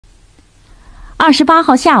28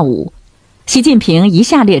号下午，习近平一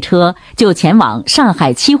下列车就前往上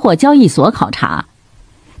海期货交易所考察。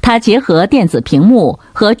他结合电子屏幕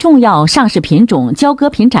和重要上市品种交割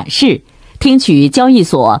品展示，听取交易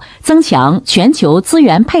所增强全球资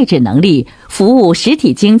源配置能力、服务实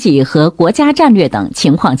体经济和国家战略等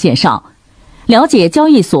情况介绍，了解交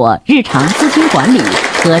易所日常资金管理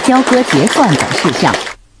和交割结算等事项。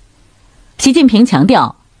习近平强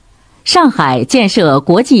调，上海建设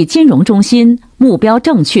国际金融中心目标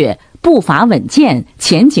正确、步伐稳健、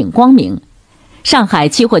前景光明。上海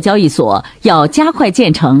期货交易所要加快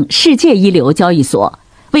建成世界一流交易所，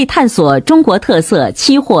为探索中国特色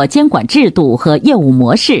期货监管制度和业务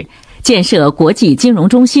模式，建设国际金融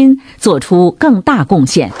中心做出更大贡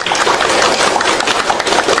献。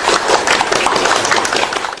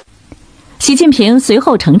习近平随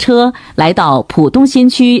后乘车来到浦东新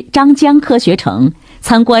区张江科学城，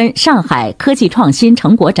参观上海科技创新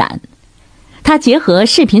成果展。他结合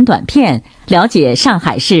视频短片了解上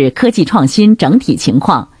海市科技创新整体情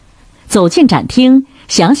况，走进展厅，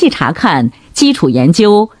详细查看基础研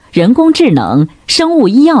究、人工智能、生物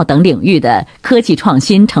医药等领域的科技创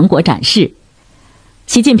新成果展示。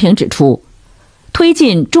习近平指出，推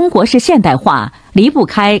进中国式现代化离不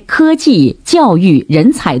开科技、教育、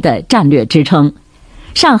人才的战略支撑。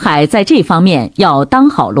上海在这方面要当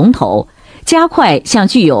好龙头，加快向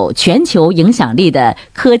具有全球影响力的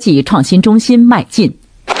科技创新中心迈进。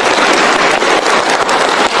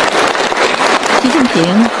习近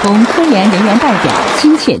平同科研人员代表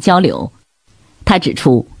亲切交流，他指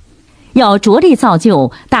出，要着力造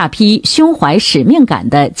就大批胸怀使命感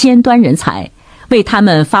的尖端人才，为他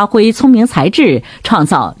们发挥聪明才智创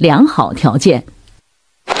造良好条件。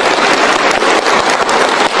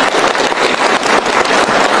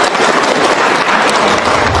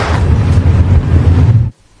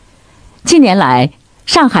近年来，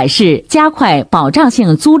上海市加快保障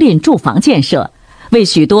性租赁住房建设，为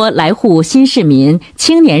许多来沪新市民、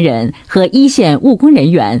青年人和一线务工人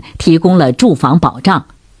员提供了住房保障。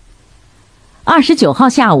29号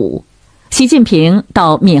下午，习近平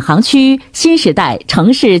到闵行区新时代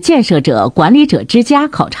城市建设者管理者之家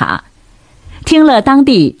考察，听了当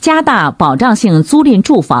地加大保障性租赁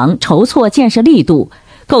住房筹措建设力度，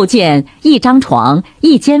构建一张床、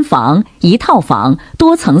一间房、一套房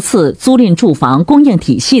多层次租赁住房供应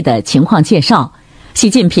体系的情况介绍，习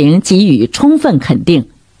近平给予充分肯定。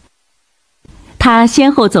他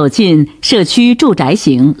先后走进社区住宅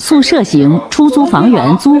型、宿舍型出租房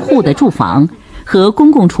源租户的住房和公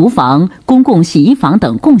共厨房、公共洗衣房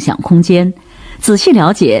等共享空间，仔细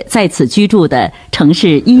了解在此居住的城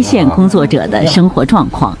市一线工作者的生活状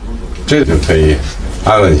况。这就可以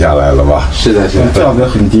安稳下来了吧？是的，价格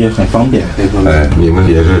很低，很方便。你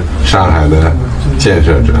们也是上海的建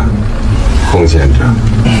设者、贡献者，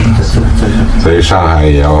所以上海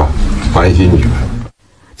也要关心你们。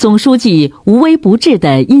总书记无微不至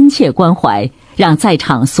的殷切关怀，让在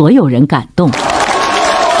场所有人感动。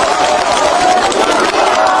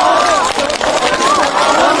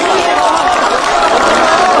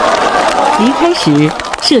离开时，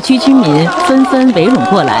社区居民纷纷围拢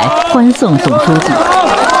过来欢送总书记。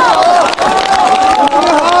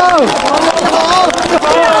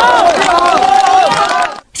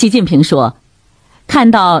习近平说，看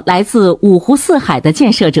到来自五湖四海的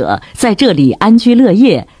建设者在这里安居乐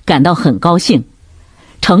业，感到很高兴。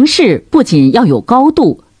城市不仅要有高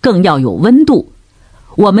度，更要有温度。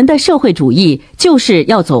我们的社会主义就是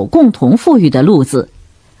要走共同富裕的路子。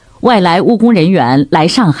外来务工人员来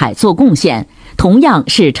上海做贡献，同样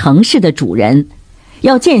是城市的主人，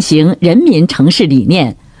要践行人民城市理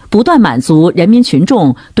念，不断满足人民群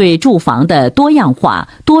众对住房的多样化、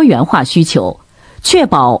多元化需求，确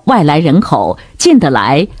保外来人口进得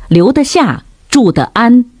来、留得下、住得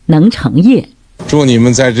安、能成业。祝你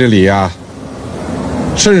们在这里啊，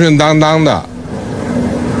顺顺当当的，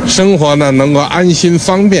生活呢能够安心、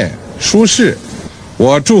方便、舒适。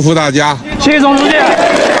我祝福大家。谢谢总书记。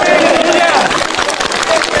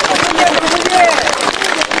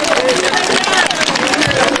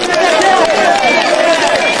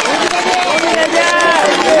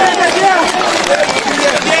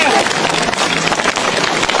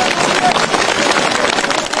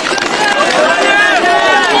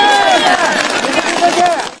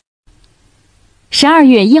12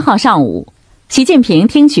月1号上午，习近平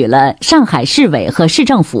听取了上海市委和市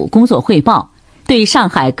政府工作汇报，对上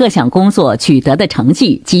海各项工作取得的成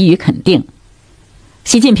绩给予肯定。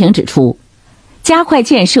习近平指出，加快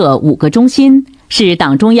建设5个中心是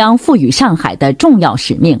党中央赋予上海的重要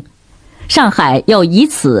使命，上海要以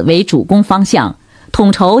此为主攻方向，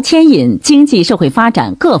统筹牵引经济社会发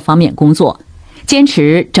展各方面工作，坚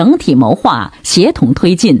持整体谋划、协同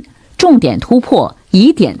推进，重点突破，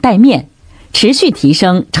以点带面，持续提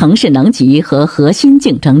升城市能级和核心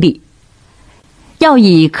竞争力。要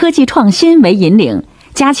以科技创新为引领，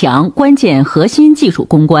加强关键核心技术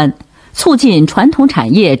攻关，促进传统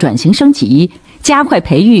产业转型升级，加快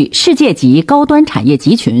培育世界级高端产业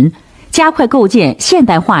集群，加快构建现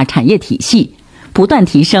代化产业体系，不断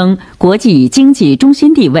提升国际经济中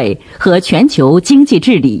心地位和全球经济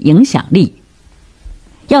治理影响力。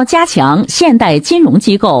要加强现代金融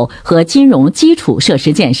机构和金融基础设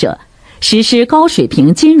施建设，实施高水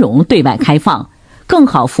平金融对外开放，更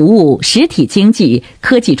好服务实体经济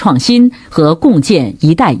科技创新和共建“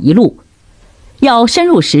一带一路”。要深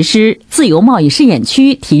入实施自由贸易试验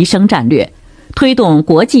区提升战略，推动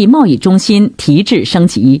国际贸易中心提质升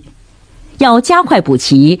级。要加快补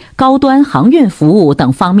齐高端航运服务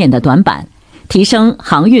等方面的短板，提升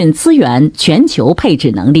航运资源全球配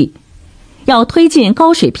置能力。要推进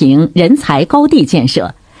高水平人才高地建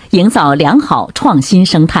设，营造良好创新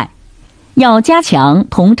生态。要加强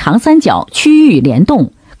同长三角区域联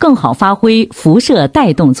动，更好发挥辐射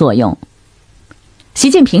带动作用。习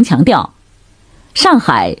近平强调，上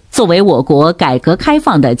海作为我国改革开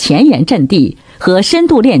放的前沿阵地和深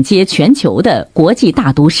度链接全球的国际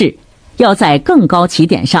大都市，要在更高起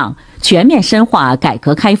点上全面深化改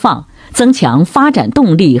革开放，增强发展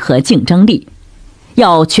动力和竞争力。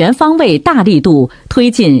要全方位大力度推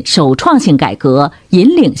进首创性改革、引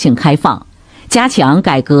领性开放，加强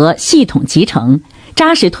改革系统集成，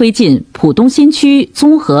扎实推进浦东新区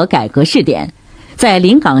综合改革试点，在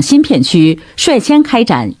临港新片区率先开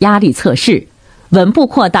展压力测试，稳步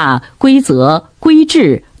扩大规则、规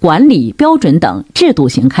制、管理标准等制度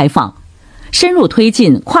型开放，深入推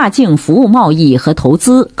进跨境服务贸易和投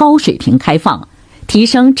资高水平开放，提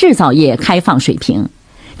升制造业开放水平，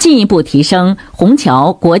进一步提升虹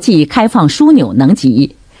桥国际开放枢纽能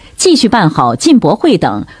级，继续办好进博会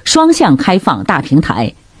等双向开放大平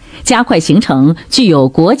台，加快形成具有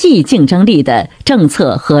国际竞争力的政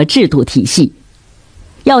策和制度体系。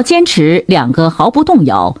要坚持两个毫不动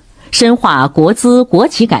摇，深化国资国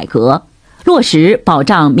企改革，落实保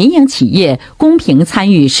障民营企业公平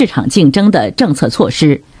参与市场竞争的政策措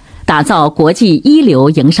施，打造国际一流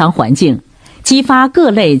营商环境，激发各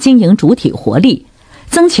类经营主体活力，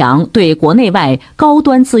增强对国内外高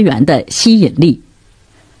端资源的吸引力。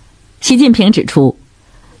习近平指出，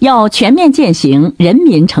要全面践行人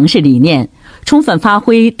民城市理念，充分发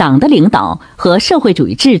挥党的领导和社会主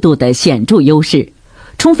义制度的显著优势，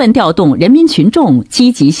充分调动人民群众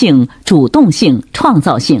积极性、主动性、创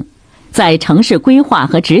造性，在城市规划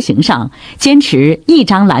和执行上坚持一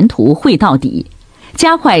张蓝图绘到底，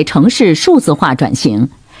加快城市数字化转型，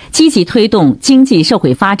积极推动经济社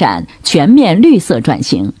会发展全面绿色转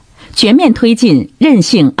型，全面推进韧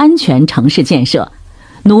性安全城市建设，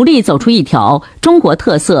努力走出一条中国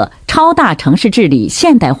特色超大城市治理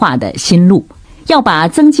现代化的新路。要把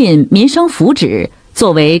增进民生福祉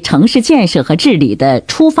作为城市建设和治理的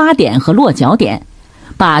出发点和落脚点，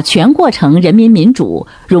把全过程人民民主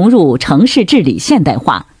融入城市治理现代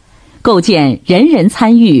化，构建人人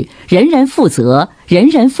参与、人人负责、人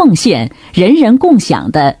人奉献、人人共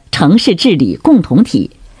享的城市治理共同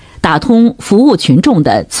体，打通服务群众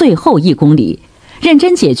的最后1公里，认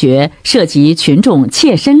真解决涉及群众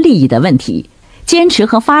切身利益的问题，坚持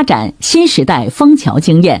和发展新时代枫桥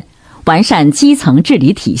经验，完善基层治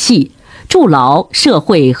理体系，筑牢社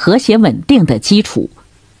会和谐稳定的基础。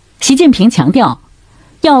习近平强调，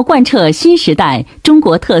要贯彻新时代中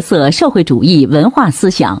国特色社会主义文化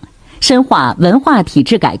思想，深化文化体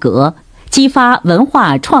制改革，激发文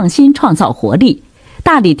化创新创造活力，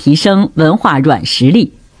大力提升文化软实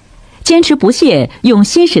力，坚持不懈用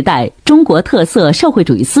新时代中国特色社会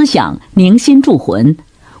主义思想凝心铸魂，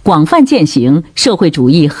广泛践行社会主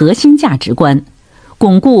义核心价值观，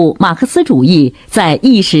巩固马克思主义在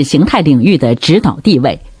意识形态领域的指导地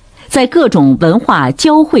位，在各种文化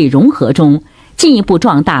交汇融合中进一步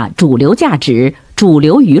壮大主流价值、主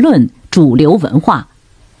流舆论、主流文化。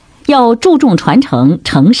要注重传承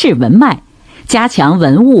城市文脉，加强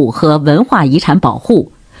文物和文化遗产保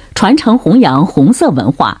护，传承弘扬红色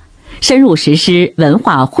文化，深入实施文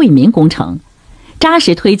化惠民工程，扎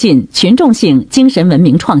实推进群众性精神文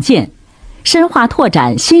明创建，深化拓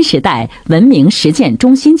展新时代文明实践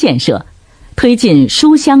中心建设，推进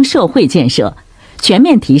书香社会建设，全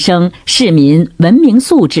面提升市民文明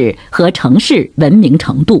素质和城市文明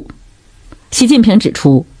程度。习近平指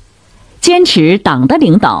出，坚持党的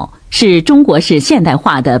领导是中国式现代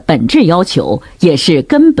化的本质要求，也是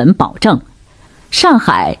根本保证。上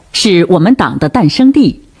海是我们党的诞生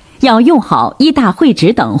地，要用好一大会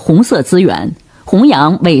址等红色资源，弘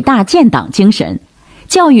扬伟大建党精神，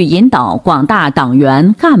教育引导广大党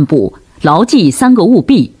员干部牢记3个务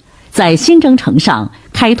必，在新征程上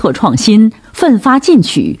开拓创新，奋发进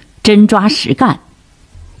取，真抓实干。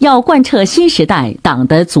要贯彻新时代党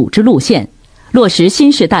的组织路线，落实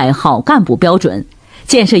新时代好干部标准，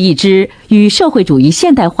建设一支与社会主义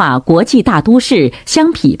现代化国际大都市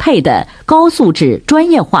相匹配的高素质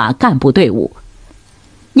专业化干部队伍。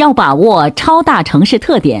要把握超大城市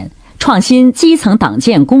特点，创新基层党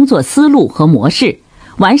建工作思路和模式，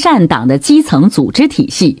完善党的基层组织体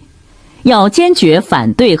系。要坚决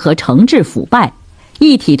反对和惩治腐败，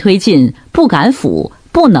一体推进不敢腐、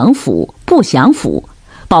不能腐、不想腐，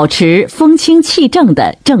保持风清气正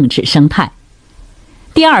的政治生态。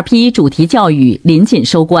第2批主题教育临近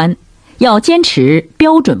收官，要坚持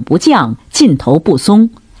标准不降、劲头不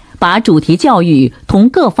松，把主题教育同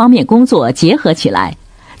各方面工作结合起来，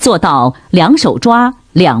做到2手抓、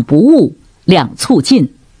2不误、2促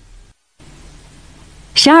进。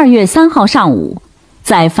12月3号上午，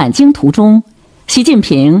在返京途中，习近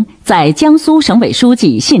平在江苏省委书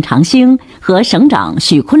记信长兴和省长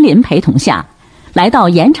许昆林陪同下，来到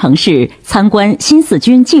盐城市参观新四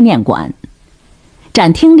军纪念馆。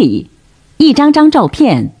展厅里，一张张照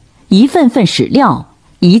片，一份份史料，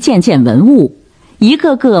一件件文物，一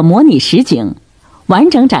个个模拟实景，完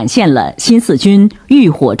整展现了新四军浴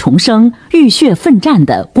火重生、浴血奋战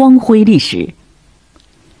的光辉历史。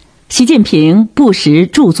习近平不时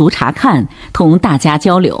驻足查看，同大家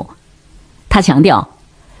交流。他强调，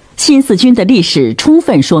新四军的历史充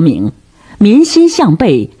分说明，民心向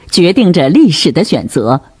背决定着历史的选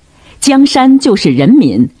择，江山就是人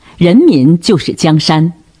民，人民就是江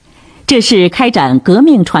山。这是开展革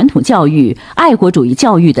命传统教育、爱国主义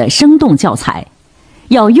教育的生动教材。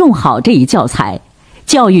要用好这一教材，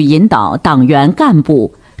教育引导党员干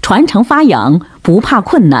部传承发扬不怕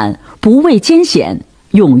困难、不畏艰险、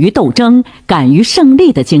勇于斗争、敢于胜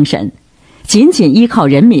利的精神，紧紧依靠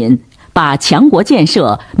人民，把强国建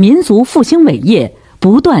设、民族复兴伟业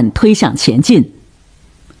不断推向前进。